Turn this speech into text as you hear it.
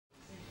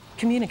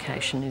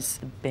Communication is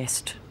the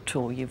best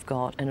tool you've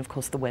got, and of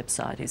course the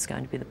website is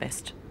going to be the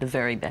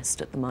very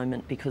best at the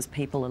moment, because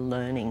people are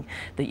learning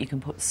that you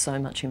can put so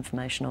much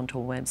information onto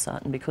a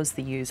website, and because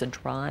the user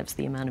drives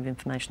the amount of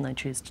information they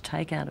choose to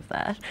take out of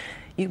that,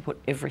 you put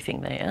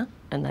everything there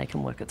and they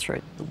can work it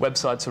through. The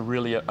websites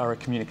are a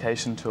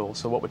communication tool,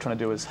 so what we're trying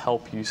to do is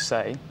help you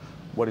say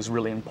what is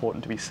really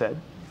important to be said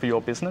for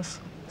your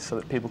business, so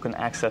that people can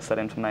access that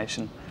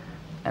information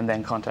and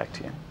then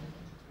contact you.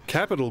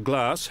 Capital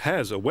Glass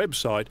has a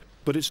website,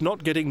 but it's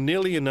not getting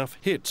nearly enough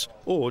hits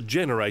or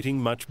generating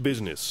much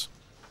business.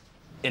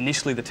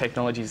 Initially the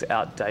technology is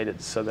outdated,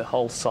 so the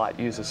whole site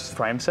uses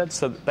frame sets,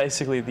 so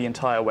basically the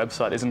entire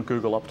website isn't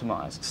Google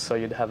optimized, so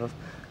you'd have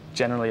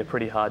generally a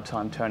pretty hard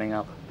time turning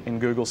up in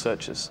Google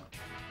searches.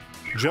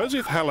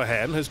 Joseph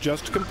Hallahan has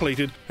just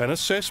completed an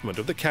assessment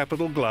of the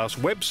Capital Glass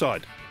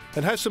website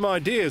and has some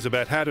ideas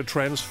about how to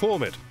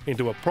transform it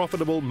into a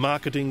profitable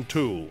marketing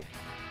tool.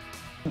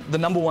 The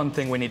number one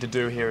thing we need to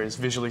do here is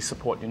visually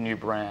support your new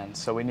brand.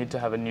 So we need to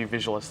have a new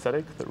visual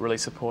aesthetic that really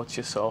supports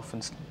yourself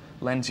and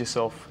lends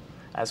yourself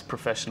as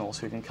professionals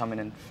who can come in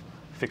and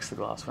fix the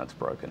glass when it's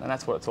broken. And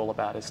that's what it's all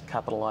about, is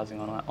capitalising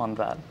on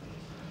that.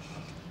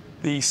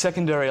 The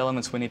secondary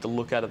elements we need to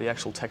look at are the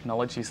actual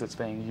technologies that's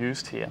being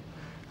used here.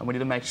 And we need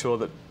to make sure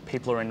that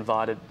people are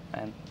invited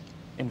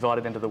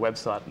into the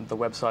website, and the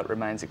website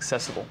remains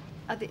accessible.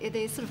 Are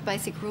there sort of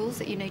basic rules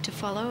that you need to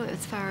follow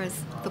as far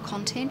as the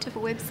content of a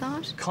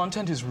website?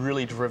 Content is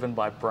really driven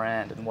by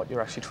brand and what you're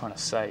actually trying to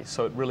say,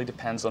 so it really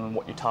depends on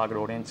what your target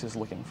audience is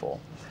looking for.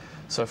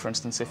 So for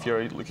instance, if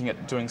you're looking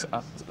at doing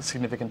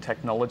significant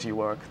technology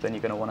work, then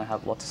you're going to want to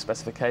have lots of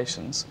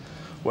specifications,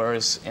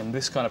 whereas in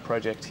this kind of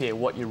project here,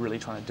 what you're really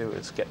trying to do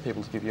is get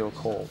people to give you a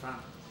call.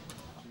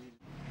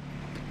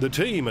 The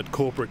team at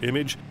Corporate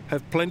Image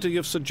have plenty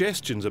of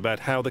suggestions about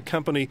how the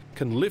company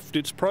can lift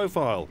its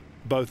profile,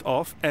 both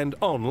off and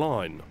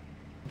online.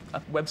 A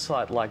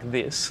website like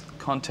this,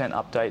 content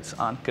updates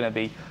aren't going to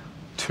be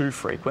too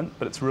frequent,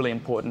 but it's really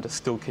important to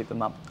still keep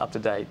them up to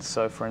date.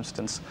 So for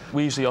instance,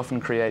 we usually often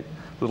create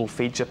little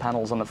feature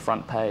panels on the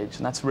front page,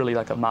 and that's really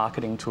like a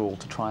marketing tool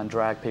to try and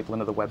drag people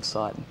into the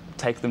website and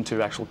take them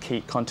to actual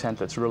key content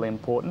that's really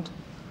important.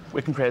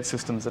 We can create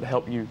systems that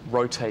help you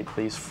rotate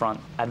these front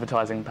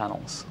advertising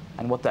panels.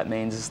 And what that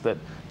means is that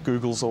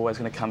Google's always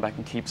going to come back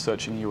and keep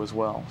searching you as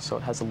well, so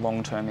it has a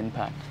long-term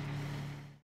impact.